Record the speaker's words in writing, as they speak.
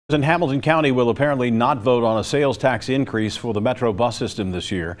In Hamilton County will apparently not vote on a sales tax increase for the Metro bus system this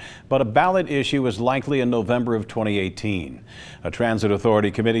year, but a ballot issue is likely in November of 2018. A Transit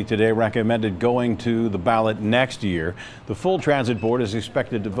Authority committee today recommended going to the ballot next year. The full Transit Board is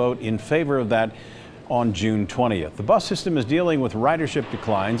expected to vote in favor of that on June 20th. The bus system is dealing with ridership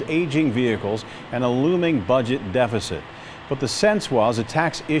declines, aging vehicles, and a looming budget deficit. But the sense was a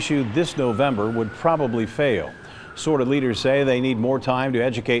tax issued this November would probably fail. SORTA leaders say they need more time to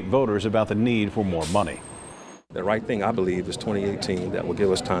educate voters about the need for more money. The right thing, I believe, is 2018. That will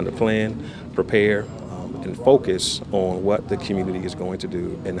give us time to plan, prepare, and focus on what the community is going to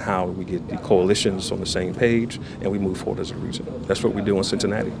do and how we get the coalitions on the same page and we move forward as a region. That's what we do in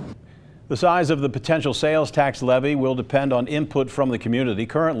Cincinnati. The size of the potential sales tax levy will depend on input from the community.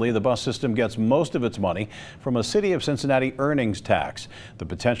 Currently, the bus system gets most of its money from a City of Cincinnati earnings tax. The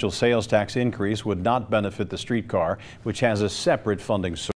potential sales tax increase would not benefit the streetcar, which has a separate funding source.